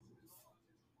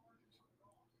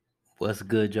What's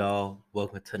good, y'all?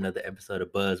 Welcome to another episode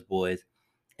of Buzz Boys.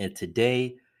 And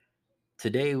today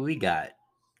we got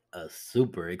a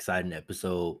super exciting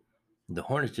episode. The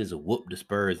Hornets just whooped the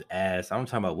Spurs ass. I'm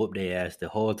talking about whoop their ass the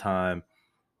whole time.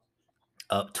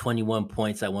 Up 21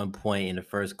 points at one point in the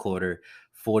first quarter,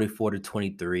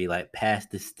 44-23. Like past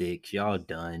the sticks, y'all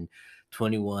done.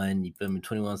 21, you feel me?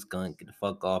 21 skunk, get the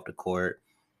fuck off the court.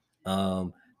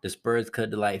 Um, the Spurs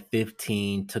cut to like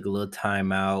 15, took a little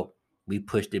timeout. We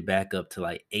pushed it back up to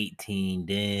like 18.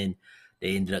 Then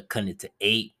they ended up cutting it to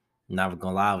 8. Not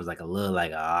gonna lie, I was like a little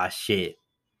like shit.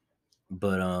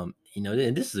 But and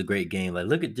this is a great game. Like,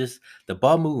 look at just the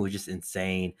ball movement was just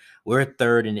insane. We're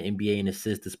third in the NBA in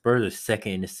assists. The Spurs are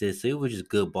second in assists. So it was just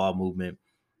good ball movement.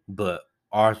 But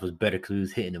ours was better because we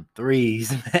was hitting them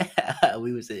threes, man.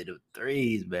 We was hitting them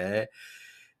threes, man.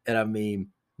 And I mean,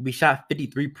 we shot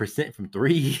 53% from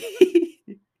three.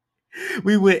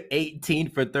 We went 18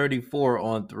 for 34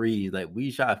 on threes. Like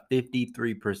we shot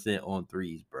 53% on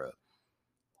threes, bro.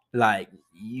 Like,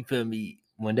 you feel me?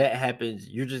 When that happens,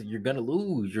 you're gonna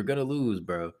lose. You're gonna lose,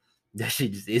 bro. That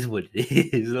shit just is what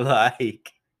it is.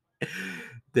 Like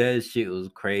that shit was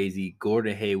crazy.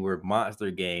 Gordon Hayward,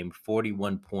 monster game,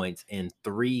 41 points in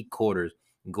 3 quarters.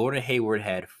 Gordon Hayward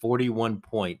had 41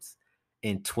 points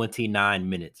in 29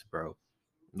 minutes, bro.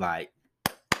 Like,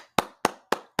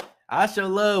 I show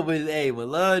love with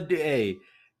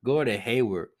Gordon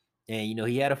Hayward. And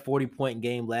he had a 40-point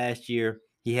game last year.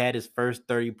 He had his first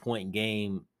 30-point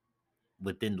game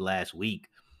within the last week.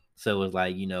 So it's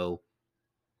like,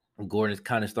 Gordon's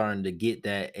kind of starting to get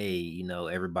that, hey,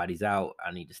 everybody's out.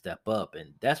 I need to step up.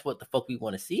 And that's what the fuck we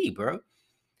want to see, bro.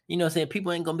 You know what I'm saying?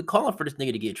 People ain't gonna be calling for this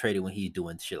nigga to get traded when he's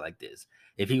doing shit like this.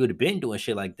 If he would have been doing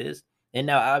shit like this, and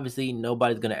now obviously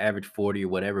nobody's gonna average 40 or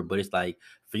whatever, but it's like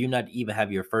for you not to even have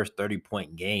your first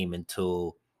 30-point game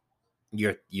until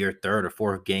your third or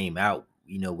fourth game out,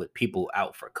 with people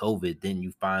out for COVID, then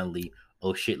you finally,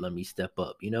 oh shit, let me step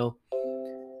up.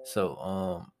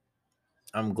 So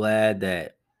I'm glad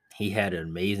that he had an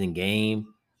amazing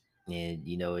game. And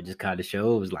it just kind of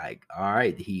shows like, all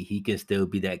right, he can still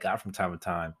be that guy from time to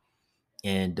time.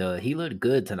 And he looked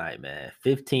good tonight, man.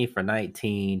 15 for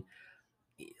 19.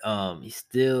 He's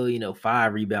still,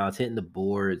 5 rebounds, hitting the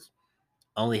boards.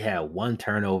 Only had one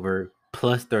turnover,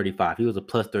 plus 35. He was a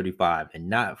plus 35, and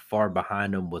not far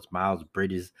behind him was Miles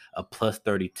Bridges, a plus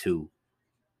 32.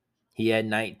 He had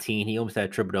 19. He almost had a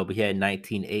triple double. He had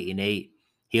 19, 8, and 8.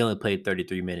 He only played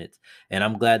 33 minutes. And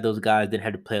I'm glad those guys didn't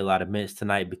have to play a lot of minutes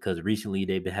tonight because recently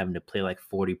they've been having to play like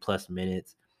 40 plus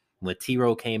minutes. When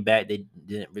T-Row came back, they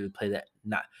didn't really play that.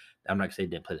 I'm not gonna say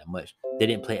they didn't play that much. They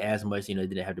didn't play as much, they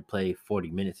didn't have to play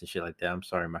 40 minutes and shit like that. I'm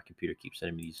sorry, my computer keeps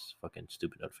sending me these fucking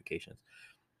stupid notifications.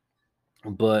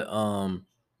 But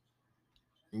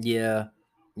yeah,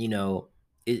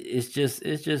 it's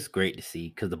just great to see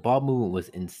because the ball movement was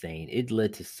insane. It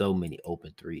led to so many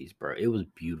open threes, bro. It was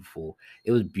beautiful.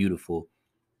 It was beautiful,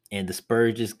 and the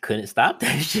Spurs just couldn't stop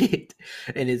that shit.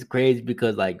 And it's crazy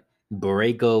because like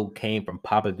Borrego came from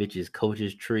Popovich's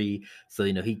coach's tree, so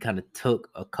he kind of took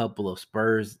a couple of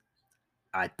Spurs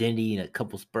identity and a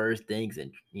couple Spurs things,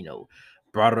 and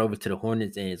brought it over to the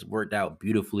Hornets, and it's worked out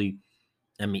beautifully.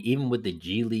 I mean, even with the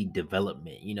G League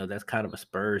development, that's kind of a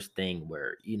Spurs thing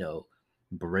where,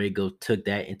 Borrego took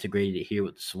that, integrated it here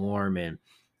with the Swarm, and,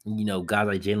 guys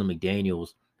like Jalen McDaniels,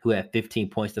 who had 15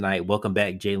 points tonight. Welcome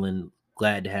back, Jalen.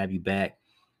 Glad to have you back.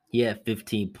 He had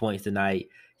 15 points tonight,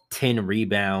 10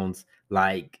 rebounds.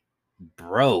 Like,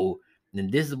 bro. And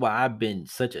this is why I've been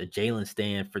such a Jalen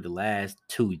stan for the last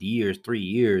 2 years, 3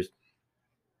 years,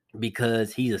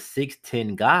 because he's a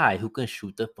 6'10 guy who can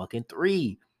shoot the fucking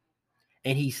three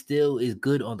and he still is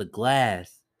good on the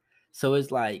glass. So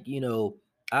it's like,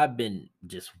 I've been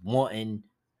just wanting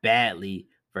badly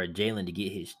for Jalen to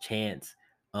get his chance.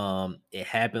 It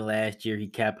happened last year. He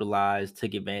capitalized,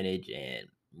 took advantage, and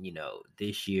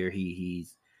this year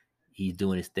he's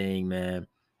doing his thing, man.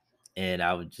 And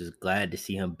I was just glad to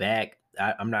see him back.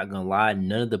 I'm not gonna lie,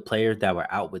 none of the players that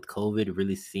were out with COVID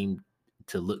really seemed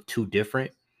to look too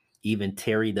different. Even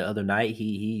Terry the other night,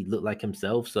 he looked like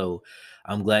himself. So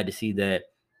I'm glad to see that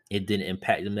it didn't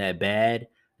impact him that bad.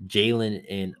 Jalen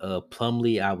and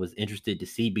Plumlee, I was interested to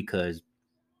see because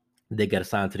they got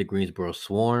assigned to the Greensboro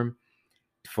Swarm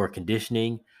for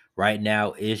conditioning. Right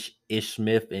now, Ish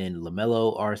Smith and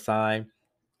LaMelo are assigned.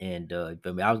 And I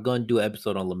was going to do an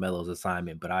episode on LaMelo's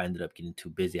assignment, but I ended up getting too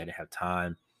busy. I didn't have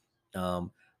time.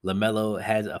 Um, LaMelo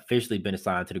has officially been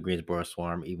assigned to the Greensboro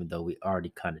Swarm, even though we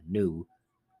already kind of knew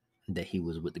that he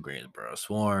was with the Greensboro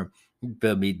Swarm. You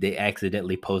feel me? They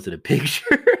accidentally posted a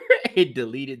picture and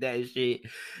deleted that shit.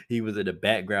 He was in the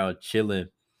background chilling.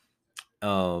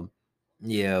 Um,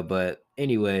 Yeah, but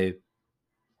anyway,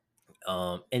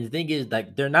 and the thing is,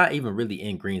 like, they're not even really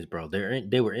in Greensboro.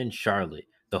 They were in Charlotte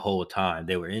the whole time.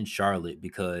 They were in Charlotte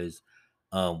because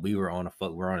we're on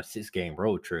a 6 game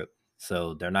road trip.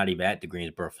 So they're not even at the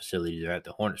Greensboro facility. They're at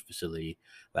the Hornets facility.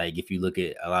 Like, if you look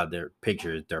at a lot of their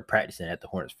pictures, they're practicing at the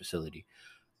Hornets facility.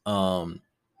 Um,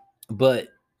 but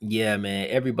yeah, man,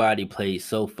 everybody played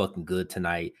so fucking good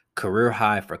tonight. Career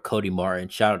high for Cody Martin.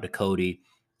 Shout out to Cody.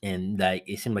 And like,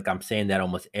 it seemed like I'm saying that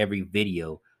almost every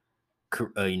video.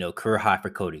 Career high for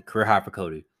Cody, career high for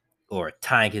Cody, or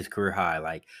tying his career high,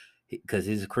 like, because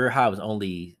his career high was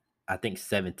only, I think,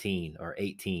 17 or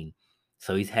 18.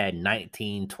 So he's had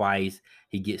 19 twice.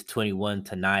 He gets 21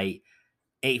 tonight,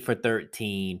 8 for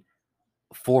 13,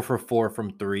 4 for 4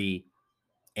 from three.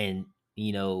 And,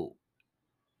 you know,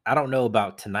 I don't know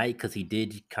about tonight because he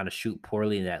did kind of shoot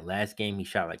poorly in that last game. He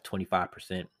shot like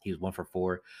 25%. He was 1 for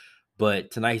 4.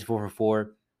 But tonight he's 4 for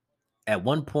 4. At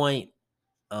one point,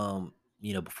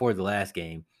 before the last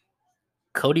game,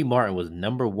 Cody Martin was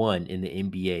number one in the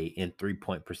NBA in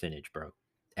 3-point percentage, bro,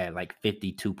 at like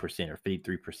 52% or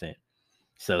 53%.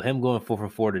 So him going 4 for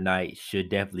 4 tonight should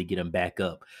definitely get him back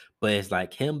up. But it's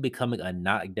like him becoming a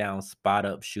knockdown spot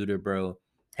up shooter, bro,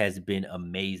 has been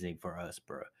amazing for us,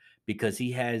 bro. Because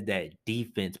he has that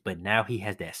defense, but now he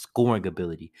has that scoring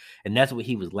ability. And that's what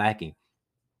he was lacking.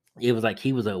 It was like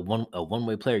he was a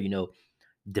one-way player,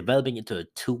 developing into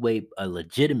a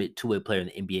legitimate two-way player in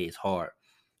the NBA is hard.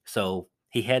 So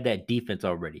he had that defense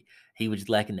already. He was just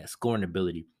lacking that scoring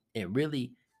ability. And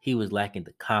really, he was lacking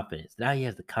the confidence. Now he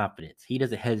has the confidence. He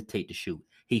doesn't hesitate to shoot.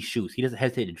 He shoots. He doesn't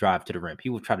hesitate to drive to the rim.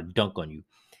 People try to dunk on you.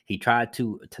 He tried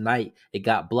to tonight, it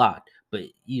got blocked. But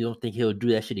you don't think he'll do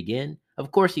that shit again?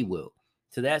 Of course he will.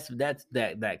 So that's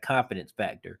that confidence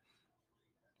factor.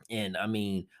 And I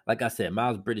mean, like I said,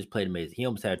 Miles Bridges played amazing. He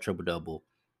almost had a triple double.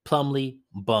 Plumlee,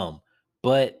 bum.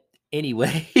 But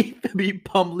anyway, feel me,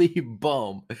 Plumlee,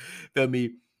 bum. Feel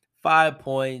me, 5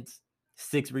 points,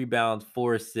 6 rebounds,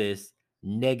 4 assists,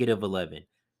 -11.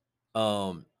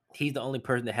 He's the only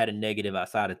person that had a negative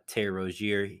outside of Terry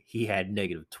Rozier. He had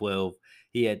 -12.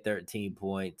 He had 13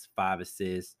 points, 5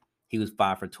 assists. He was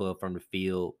 5 for 12 from the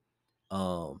field.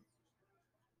 Um,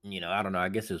 I don't know. I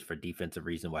guess it was for defensive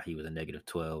reason why he was a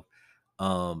 -12.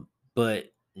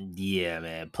 But yeah,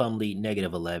 man, Plumlee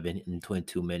 -11 in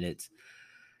 22 minutes.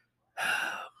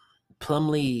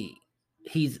 Plumlee,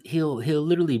 he'll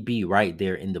literally be right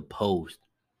there in the post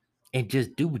and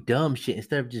just do dumb shit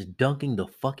instead of just dunking the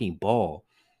fucking ball.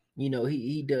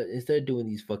 He does, instead of doing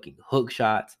these fucking hook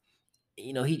shots.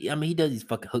 He does these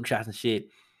fucking hook shots and shit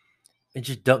and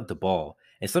just dunk the ball.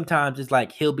 And sometimes it's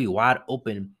like he'll be wide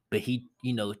open, but he,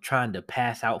 trying to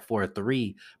pass out for a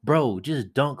three. Bro,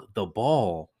 just dunk the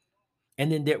ball.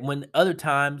 And then when other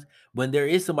times when there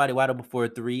is somebody wide open for a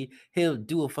three, he'll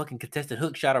do a fucking contested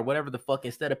hook shot or whatever the fuck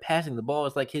instead of passing the ball.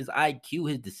 It's like his IQ,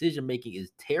 his decision making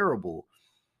is terrible.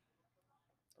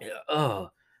 Yeah,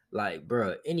 like,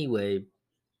 bro. Anyway,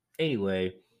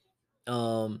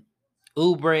 um,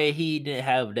 Oubre, he didn't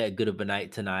have that good of a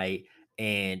night tonight,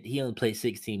 and he only played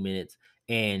 16 minutes.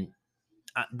 And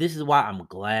this is why I'm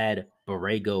glad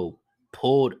Borrego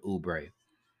pulled Oubre,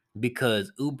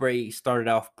 because Oubre started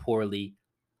off poorly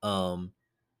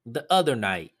the other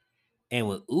night. And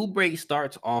when Oubre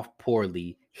starts off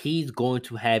poorly, he's going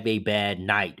to have a bad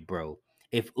night, bro.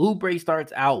 If Oubre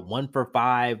starts out 1 for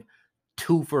 5,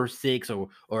 2 for 6, or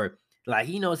like,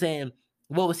 what I'm saying,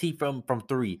 what was he from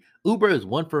three? Oubre is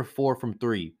 1 for 4 from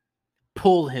three.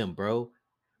 Pull him, bro.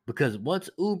 Because once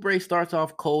Oubre starts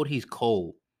off cold, he's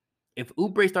cold. If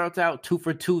Oubre starts out 2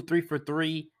 for 2, 3 for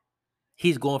 3,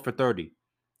 he's going for 30.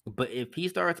 But if he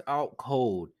starts out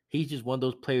cold, he's just one of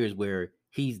those players where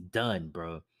he's done,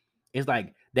 bro. It's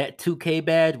like that 2K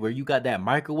badge where you got that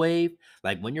microwave.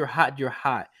 Like, when you're hot, you're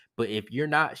hot. But if you're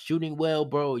not shooting well,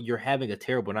 bro, you're having a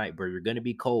terrible night, bro. You're gonna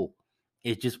be cold.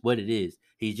 It's just what it is.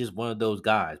 He's just one of those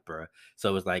guys, bro.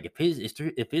 So it's like,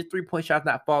 if his 3 point shot's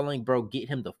not falling, bro, get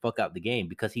him the fuck out the game,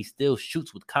 because he still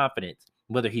shoots with confidence,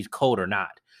 whether he's cold or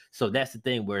not. So that's the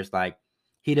thing where it's like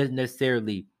he doesn't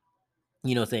necessarily,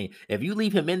 saying, if you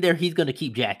leave him in there, he's gonna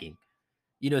keep jacking.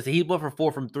 So he's 1 for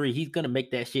 4 from three. He's gonna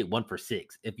make that shit 1 for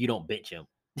 6 if you don't bench him.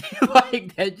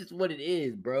 Like, that's just what it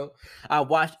is, bro. I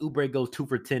watched Oubre go 2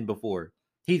 for 10 before.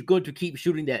 He's going to keep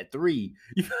shooting that three.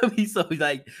 You feel me? So he's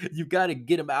like, you gotta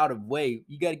get him out of way.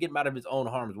 You gotta get him out of his own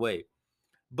harm's way.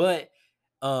 But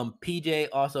PJ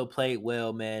also played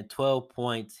well, man. 12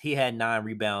 points. He had 9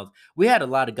 rebounds. We had a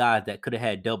lot of guys that could have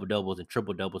had double doubles and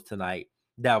triple doubles tonight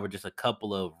that were just a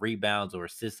couple of rebounds or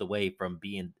assists away from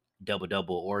being double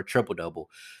double or triple double.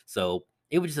 So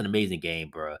it was just an amazing game,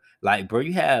 bro. Like, bro,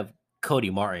 you have Cody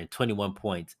Martin, 21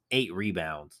 points, 8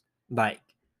 rebounds. Like,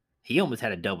 he almost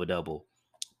had a double double.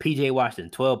 PJ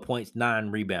Washington, 12 points, 9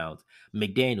 rebounds.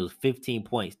 McDaniels, 15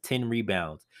 points, 10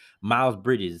 rebounds. Miles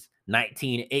Bridges,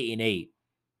 19, 8, and 8.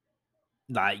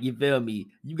 Like, you feel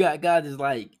me? You got guys that's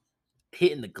like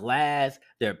hitting the glass,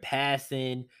 they're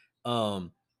passing.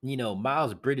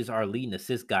 Miles Bridges, our leading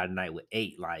assist guy tonight with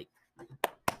 8. Like,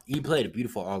 he played a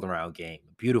beautiful all-around game.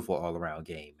 Beautiful all-around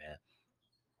game,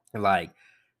 man. Like,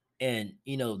 and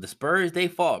the Spurs, they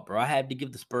fought, bro. I had to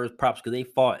give the Spurs props because they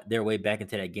fought their way back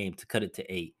into that game to cut it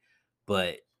to 8.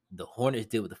 But the Hornets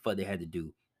did what the fuck they had to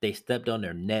do. They stepped on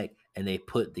their neck and they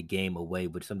put the game away,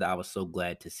 which is something I was so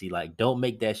glad to see. Like, don't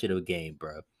make that shit a game,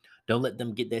 bro. Don't let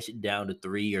them get that shit down to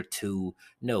 3 or 2.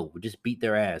 No, we just beat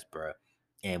their ass, bro.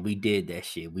 And we did that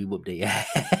shit. We whooped their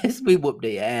ass. We whooped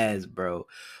their ass, bro.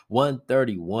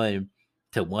 131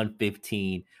 to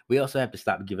 115. We also have to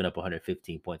stop giving up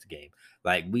 115 points a game.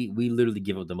 Like, we literally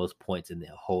give up the most points in the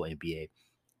whole NBA,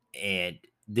 and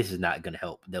this is not going to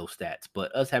help those stats.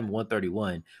 But us having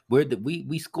 131,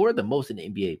 we scored the most in the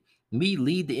NBA. We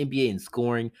lead the NBA in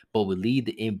scoring, but we lead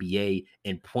the NBA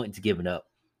in points given up.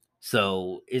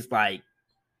 So it's like,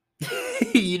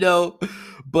 you know,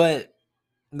 but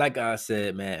like I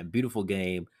said, man, beautiful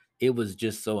game. It was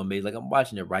just so amazing. Like, I'm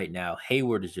watching it right now.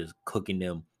 Hayward is just cooking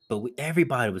them, but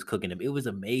everybody was cooking them. It was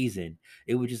amazing.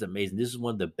 It was just amazing. This is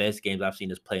one of the best games I've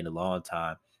seen us play in a long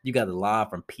time. You got the live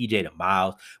from PJ to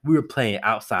Miles. We were playing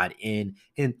outside in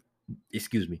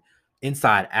excuse me,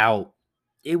 inside out.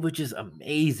 It was just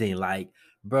amazing. Like,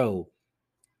 bro,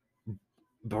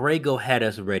 Borrego had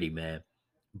us ready, man.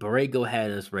 Borrego had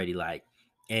us ready. Like,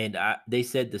 and they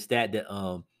said the stat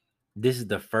that this is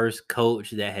the first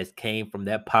coach that has came from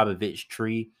that Popovich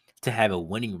tree to have a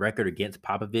winning record against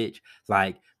Popovich.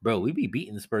 Like, bro, we be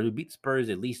beating the Spurs. We beat the Spurs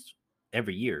at least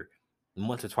every year,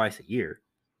 once or twice a year.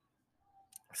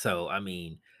 So I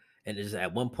mean, and it's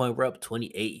at one point we're up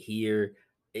 28 here.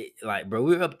 Like, bro,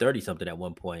 we were up 30 something at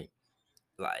one point.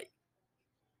 Like,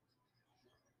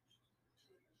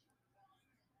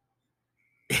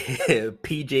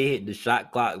 PJ hitting the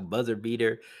shot clock buzzer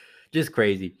beater, just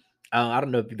crazy. I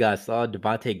don't know if you guys saw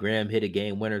Devontae Graham hit a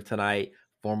game winner tonight,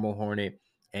 former Hornet,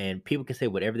 and people can say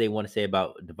whatever they want to say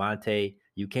about Devontae.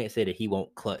 You can't say that he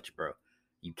won't clutch, bro.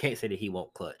 You can't say that he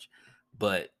won't clutch.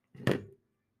 But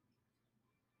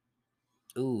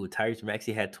ooh, Tyrese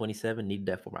Maxey had 27. Needed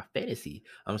that for my fantasy.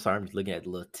 I'm sorry, I'm just looking at the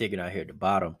little ticket out here at the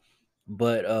bottom.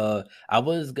 But I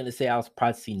was gonna say I was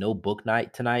surprised to see no book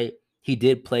night tonight. He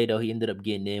did play though. He ended up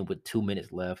getting in with 2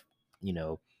 minutes left,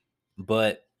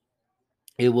 but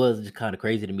it was just kind of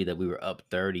crazy to me that we were up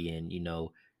 30 and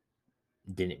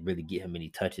didn't really get him any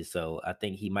touches. So I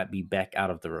think he might be back out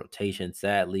of the rotation,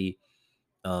 sadly,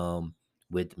 um,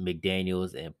 with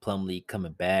McDaniels and Plumlee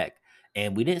coming back.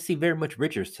 And we didn't see very much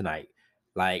Richards tonight.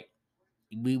 Like,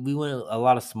 we went a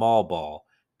lot of small ball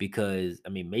because I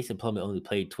mean Mason Plumlee only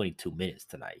played 22 minutes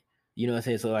tonight. You know what I'm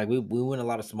saying? So like we went a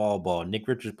lot of small ball. Nick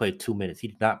Richards played 2 minutes. He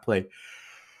did not play.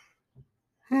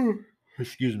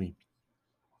 Excuse me.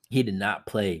 He did not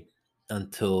play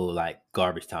until like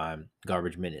garbage time,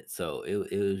 garbage minutes. So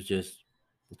it was just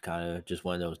kind of just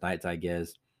one of those nights, I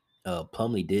guess.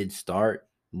 Plumlee did start,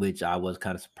 which I was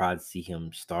kind of surprised to see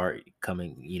him start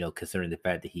coming, considering the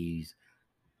fact that he's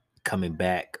coming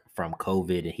back from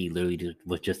COVID and he literally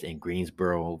was just in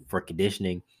Greensboro for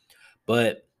conditioning.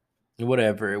 But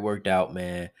whatever, it worked out,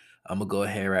 man. I'm gonna go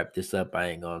ahead and wrap this up. I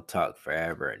ain't gonna talk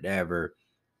forever and ever.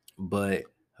 But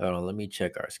hold on, let me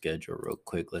check our schedule real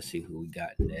quick. Let's see who we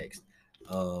got next.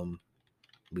 Um,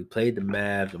 we played the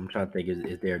Mavs. I'm trying to think,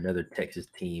 is there another Texas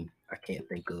team I can't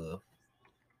think of?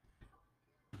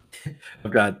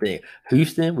 I'm trying to think.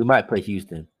 Houston, we might play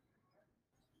Houston.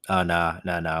 Oh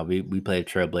nah. We played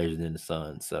Trailblazers in the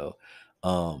Sun. So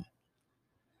um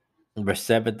we're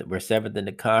seventh in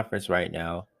the conference right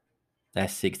now.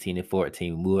 That's 16 and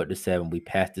 14. We moved up to 7. We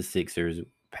passed the Sixers,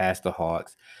 passed the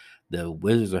Hawks. The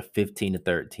Wizards are 15 to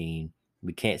 13.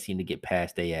 We can't seem to get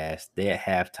past their ass. They at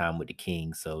halftime with the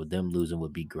Kings, so them losing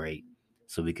would be great.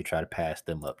 So we could try to pass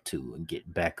them up too and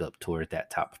get back up towards that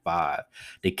top 5.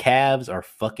 The Cavs are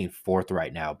fucking fourth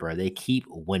right now, bro. They keep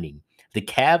winning. The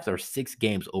Cavs are 6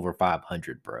 games over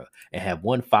 500, bro, and have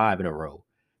won 5 in a row.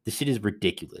 This shit is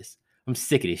ridiculous. I'm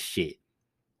sick of this shit.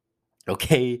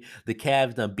 Okay, the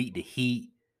Cavs done beat the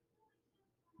Heat,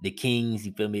 the Kings.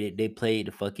 You feel me? They played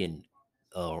the fucking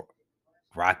uh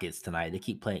Rockets tonight. They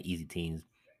keep playing easy teams,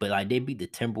 but like they beat the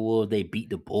Timberwolves, they beat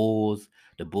the Bulls.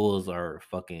 The Bulls are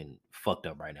fucking fucked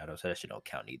up right now, though, so that shit don't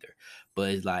count either.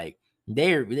 But it's like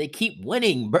they keep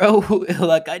winning, bro.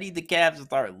 Like I need the Cavs to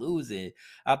start losing.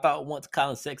 I thought once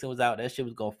Colin Sexton was out, that shit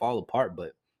was gonna fall apart,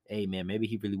 but hey man, maybe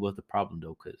he really was the problem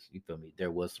though, because you feel me,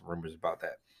 there was some rumors about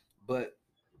that. But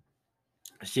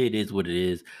shit is what it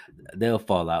is. They'll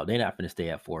fall out. They're not gonna stay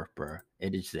at fourth, bro.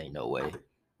 It just ain't no way.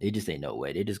 It just ain't no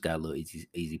way. They just got a little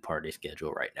easy part of their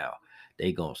schedule right now.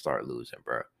 They gonna start losing,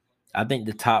 bro. I think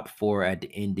the top four at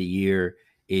the end of the year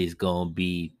is gonna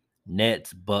be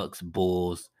Nets, Bucks,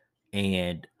 Bulls,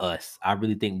 and us. I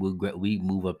really think we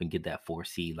move up and get that 4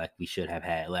 seed like we should have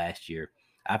had last year.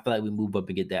 I feel like we move up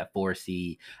and get that 4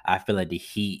 seed. I feel like the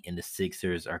Heat and the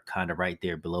Sixers are kind of right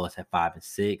there below us at 5 and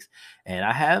 6. And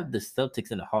I have the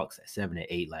Celtics and the Hawks at 7 and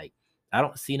 8. Like, I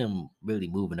don't see them really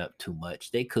moving up too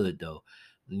much. They could though.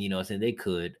 You know what I'm saying? They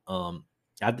could.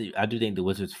 I do think the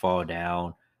Wizards fall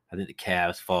down. I think the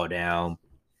Cavs fall down.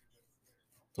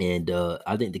 And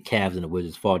I think the Cavs and the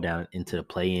Wizards fall down into the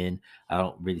play-in. I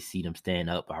don't really see them stand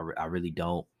up. I really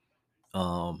don't.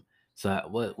 Um,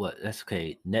 what? That's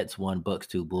okay. Nets 1, Bucks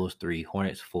 2, Bulls 3,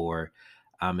 Hornets 4.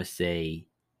 I'm gonna say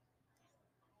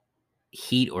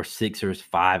Heat or Sixers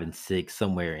 5 and 6,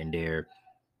 somewhere in there.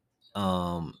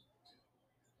 Um,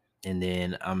 and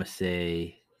then I'm gonna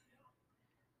say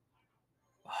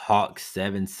Hawks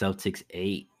 7, Celtics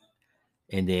 8,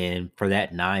 and then for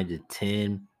that 9 to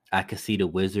 10, I could see the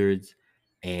Wizards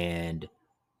and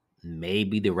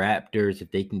maybe the Raptors if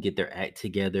they can get their act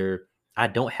together. I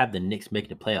don't have the Knicks making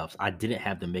the playoffs. I didn't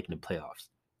have them making the playoffs.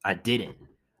 I didn't.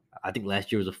 I think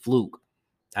last year was a fluke.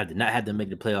 I did not have them make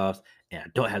the playoffs, and I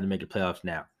don't have them make the playoffs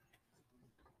now.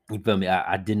 You feel me?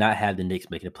 I did not have the Knicks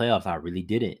making the playoffs. I really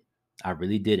didn't. I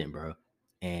really didn't, bro.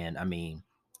 And I mean,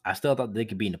 I still thought they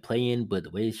could be in the play-in, but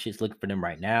the way this shit's looking for them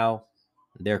right now,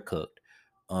 they're cooked.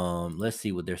 Let's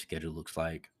see what their schedule looks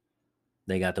like.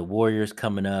 They got the Warriors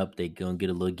coming up. They gonna get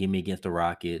a little gimme against the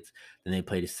Rockets. Then they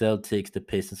play the Celtics, the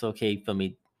Pistons. Okay, for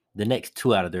me, the next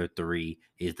two out of their three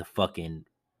is the fucking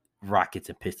Rockets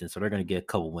and Pistons. So they're gonna get a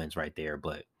couple wins right there.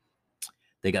 But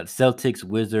they got the Celtics,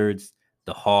 Wizards,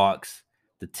 the Hawks,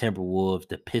 the Timberwolves,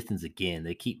 the Pistons again.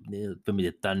 They keep for me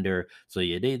the Thunder. So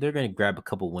yeah, they're gonna grab a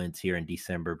couple wins here in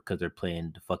December because they're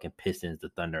playing the fucking Pistons, the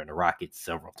Thunder, and the Rockets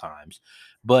several times.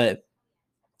 But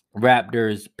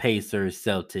Raptors, Pacers,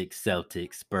 Celtics,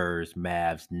 Spurs,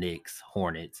 Mavs, Knicks,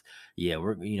 Hornets. Yeah,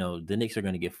 the Knicks are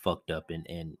gonna get fucked up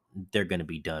and they're gonna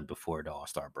be done before the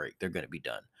All-Star break. They're gonna be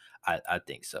done. I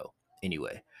think so.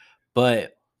 Anyway.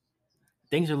 But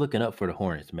things are looking up for the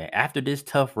Hornets, man. After this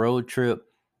tough road trip,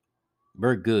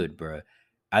 we're good, bro.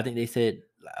 I think they said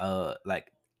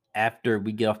like after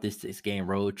we get off this 6 game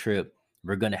road trip,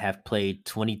 we're gonna have played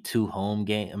 22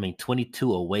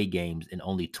 away games and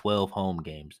only 12 home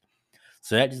games.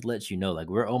 So that just lets you know, like,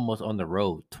 we're almost on the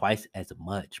road twice as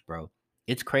much, bro.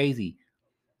 It's crazy.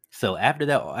 So after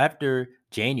that, after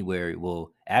January,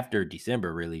 well, after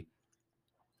December, really,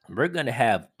 we're gonna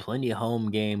have plenty of home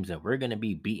games and we're gonna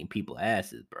be beating people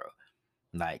asses, bro.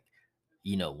 Like,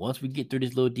 once we get through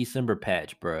this little December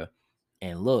patch, bro,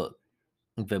 and look,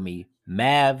 you feel me?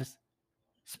 Mavs,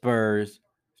 Spurs,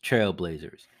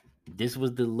 Trailblazers. This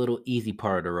was the little easy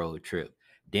part of the road trip.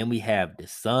 Then we have the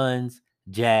Suns,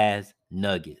 Jazz,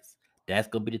 Nuggets. That's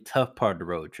gonna be the tough part of the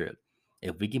road trip.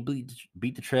 If we can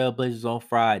beat the Trailblazers on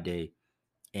Friday,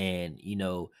 and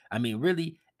I mean,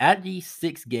 really, out of these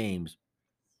six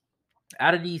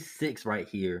right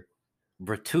here,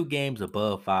 we're 2 games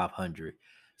above 500.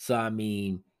 So I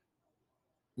mean,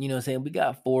 what I'm saying? We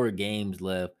got 4 games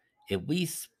left. If we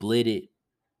split it,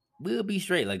 we'll be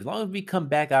straight. Like, as long as we come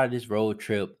back out of this road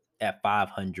trip at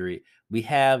 500, we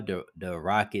have the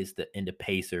Rockets and the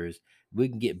Pacers. We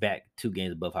can get back 2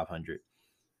 games above 500.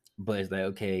 But it's like,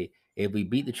 okay, if we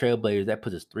beat the Trailblazers, that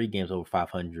puts us 3 games over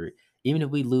 500. Even if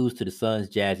we lose to the Suns,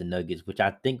 Jazz, and Nuggets, which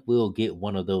I think we'll get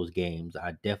one of those games.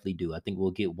 I definitely do. I think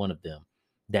we'll get one of them.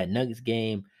 That Nuggets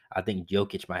game, I think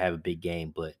Jokic might have a big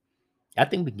game, but I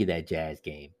think we can get that Jazz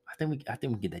game. I think we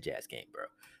get that Jazz game, bro.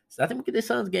 So I think we get the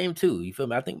Suns game too. You feel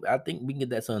me? I think we can get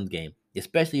that Suns game,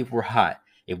 especially if we're hot.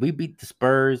 If we beat the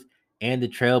Spurs and the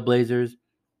Trailblazers,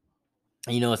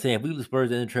 what I'm saying? If we beat the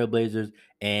Spurs and the Trailblazers,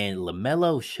 and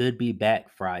LaMelo should be back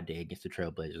Friday against the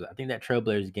Trailblazers. I think that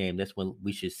Trailblazers game, that's when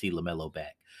we should see LaMelo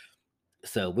back.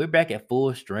 So we're back at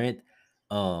full strength.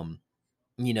 Um,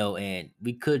 and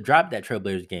we could drop that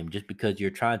Trailblazers game just because you're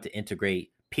trying to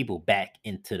integrate people back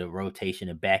into the rotation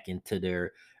and back into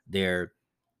their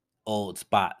old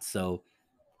spots. So,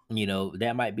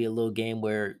 that might be a little game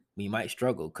where we might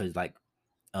struggle because like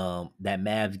that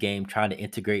Mavs game trying to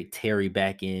integrate Terry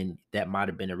back in, that might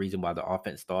have been the reason why the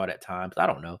offense stalled at times. I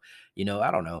don't know.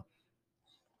 I don't know.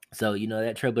 So,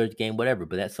 that Trailblazers game, whatever.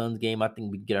 But that Suns game, I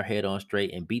think we can get our head on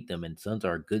straight and beat them. And Suns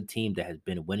are a good team that has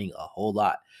been winning a whole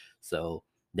lot. So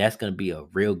that's gonna be a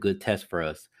real good test for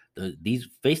us. These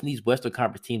facing these Western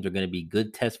Conference teams are going to be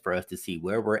good tests for us to see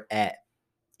where we're at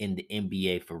in the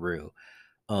NBA for real.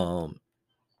 Um,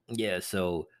 yeah.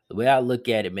 So the way I look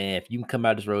at it, man, if you can come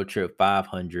out this road trip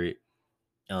 500,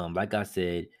 like I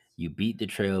said, you beat the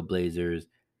Trailblazers.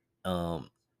 Um,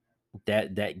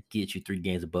 that gets you 3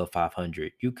 games above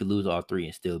 500. You could lose all three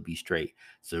and still be straight.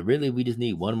 So really, we just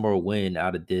need one more win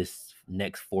out of this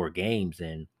next 4 games,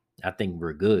 and I think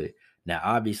we're good. Now,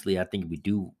 obviously, I think we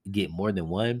do get more than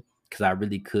one because I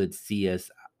really could see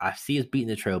us. I see us beating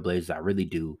the Trailblazers. I really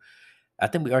do. I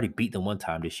think we already beat them one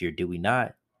time this year. Did we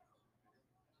not?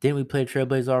 Didn't we play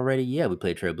Trailblazers already? Yeah, we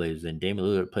played Trailblazers, and Damian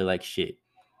Lillard played like shit.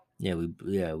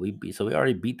 We beat, so we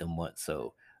already beat them once.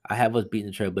 So I have us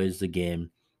beating the Trailblazers again.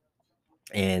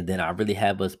 And then I really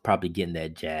have us probably getting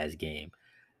that Jazz game.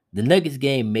 The Nuggets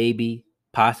game, maybe,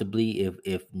 possibly,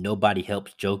 if nobody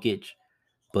helps Jokic,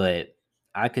 but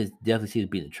I could definitely see us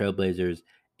beating the Trailblazers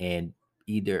and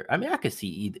I could see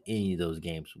either any of those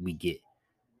games we get,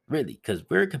 really, because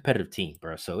we're a competitive team,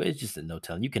 bro. So it's just a no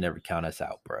telling. You can never count us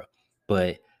out, bro.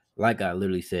 But like I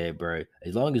literally said, bro,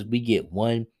 as long as we get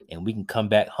one and we can come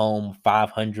back home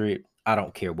 500, I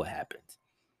don't care what happens.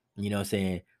 You know what I'm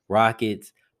saying?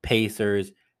 Rockets,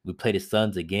 Pacers. We play the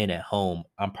Suns again at home.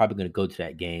 I'm probably gonna go to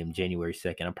that game January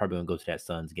 2nd. I'm probably gonna go to that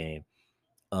Suns game.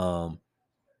 Um,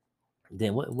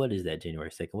 then what is that January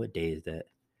 2nd? What day is that?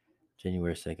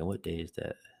 January 2nd. What day is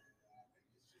that?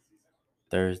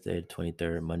 Thursday the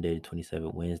 23rd, Monday the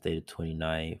 27th, Wednesday the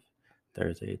 29th,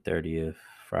 Thursday the 30th,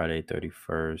 Friday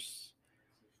 31st,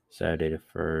 Saturday the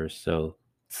 1st. So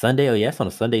Sunday, oh yes, on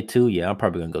a Sunday too. Yeah, I'm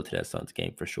probably gonna go to that Suns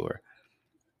game for sure.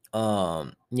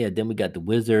 Yeah, then we got the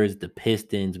Wizards, the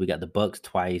Pistons, we got the Bucks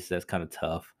twice. That's kind of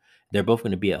tough. They're both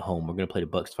going to be at home. We're going to play the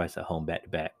Bucks twice at home back to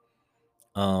back.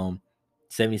 Um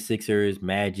 76ers,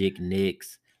 Magic,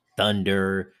 Knicks,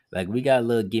 Thunder. Like we got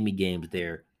little gimme games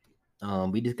there.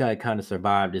 We just got to kind of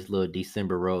survive this little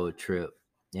December road trip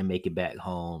and make it back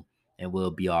home and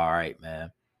we'll be all right,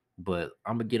 man. But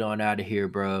I'm going to get on out of here,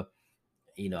 bro.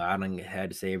 I don't had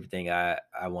to say everything I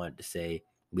wanted to say.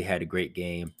 We had a great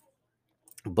game.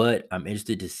 But I'm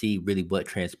interested to see really what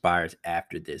transpires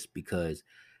after this because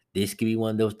this could be one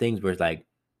of those things where it's like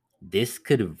this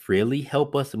could really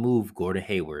help us move Gordon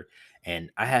Hayward.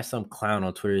 And I have some clown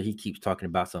on Twitter. He keeps talking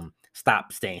about some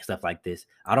stop saying stuff like this.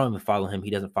 I don't even follow him. He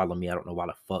doesn't follow me. I don't know why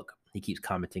the fuck he keeps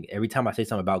commenting. Every time I say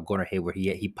something about Gordon Hayward,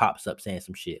 he pops up saying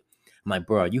some shit. I'm like,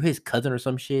 bro, are you his cousin or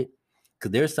some shit?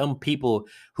 Because there's some people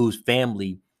whose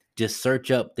family just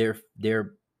search up their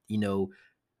you know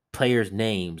players'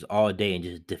 names all day and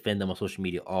just defend them on social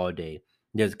media all day.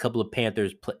 There's a couple of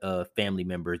Panthers family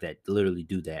members that literally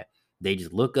do that. They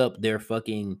just look up their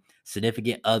fucking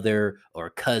significant other or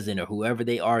cousin or whoever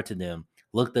they are to them,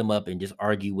 look them up and just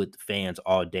argue with the fans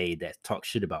all day that talk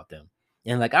shit about them.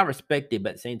 And like I respect it, but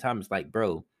at the same time, it's like,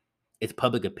 bro, it's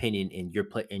public opinion, and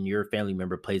your family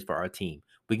member plays for our team.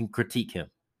 We can critique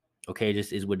him. Okay,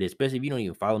 this is what it is. Especially if you don't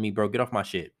even follow me, bro. Get off my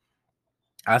shit.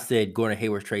 I said Gordon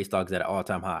Hayward's trade stock is at an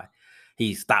all-time high.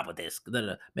 He stopped with this.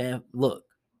 Man, look,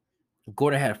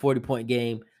 Gordon had a 40-point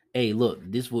game. Hey, look,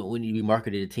 this is what we need to be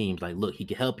marketed to teams. Like, look, he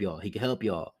can help y'all. He can help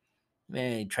y'all.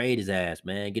 Man, trade his ass,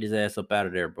 man. Get his ass up out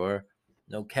of there, bro.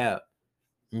 No cap.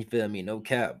 You feel me? No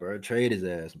cap, bro. Trade his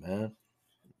ass, man.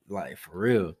 Like, for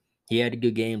real. He had a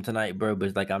good game tonight, bro. But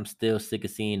it's like I'm still sick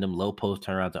of seeing them low post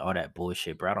turnarounds and all that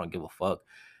bullshit, bro. I don't give a fuck.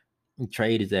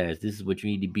 Trade his ass. This is what you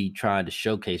need to be trying to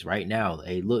showcase right now.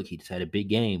 Hey, look, he just had a big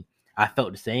game. I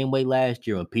felt the same way last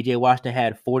year when PJ Washington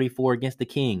had 44 against the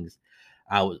Kings.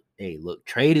 Hey, look,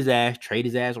 trade his ass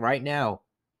right now.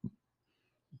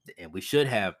 And we should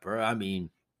have, bro.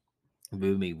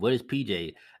 What is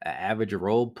PJ? An average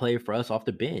role player for us off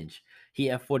the bench. He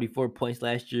had 44 points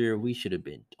last year. We should have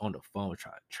been on the phone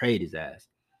trying to trade his ass.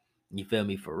 You feel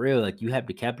me? For real. Like, you have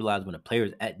to capitalize when a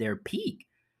player's at their peak.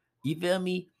 You feel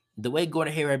me? The way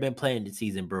Gordon Hayward been playing this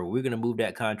season, bro, we're gonna move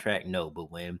that contract. No,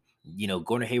 but when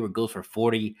Gordon Hayward goes for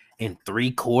 40 and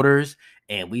 3 quarters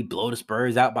and we blow the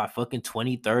Spurs out by fucking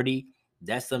 20, 30,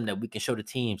 that's something that we can show the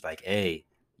teams like, hey,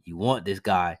 you want this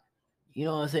guy. You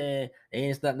know what I'm saying? And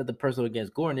it's not nothing personal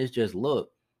against Gordon. It's just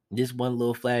look, this one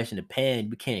little flash in the pan,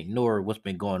 we can't ignore what's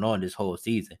been going on this whole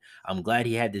season. I'm glad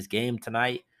he had this game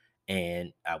tonight,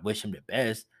 and I wish him the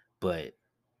best, but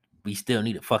we still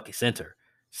need a fucking center.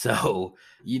 So,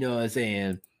 you know what I'm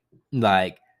saying?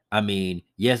 Like,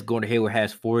 yes, Gordon Hayward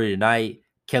has 40 tonight.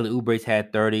 Kelly Oubre's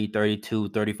had 30,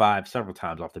 32, 35 several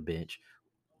times off the bench.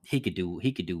 He could do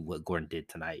what Gordon did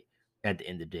tonight at the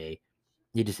end of the day.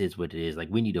 It just is what it is. Like,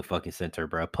 we need a fucking center,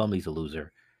 bro. Plumlee's a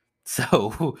loser.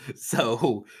 So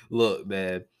look,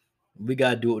 man. We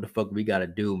gotta do what the fuck we gotta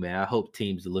do, man. I hope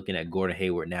teams are looking at Gordon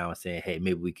Hayward now and saying, "Hey,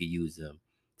 maybe we could use him."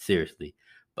 Seriously.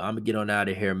 But I'm gonna get on out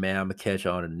of here, man. I'm gonna catch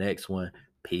you on the next one.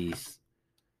 Peace.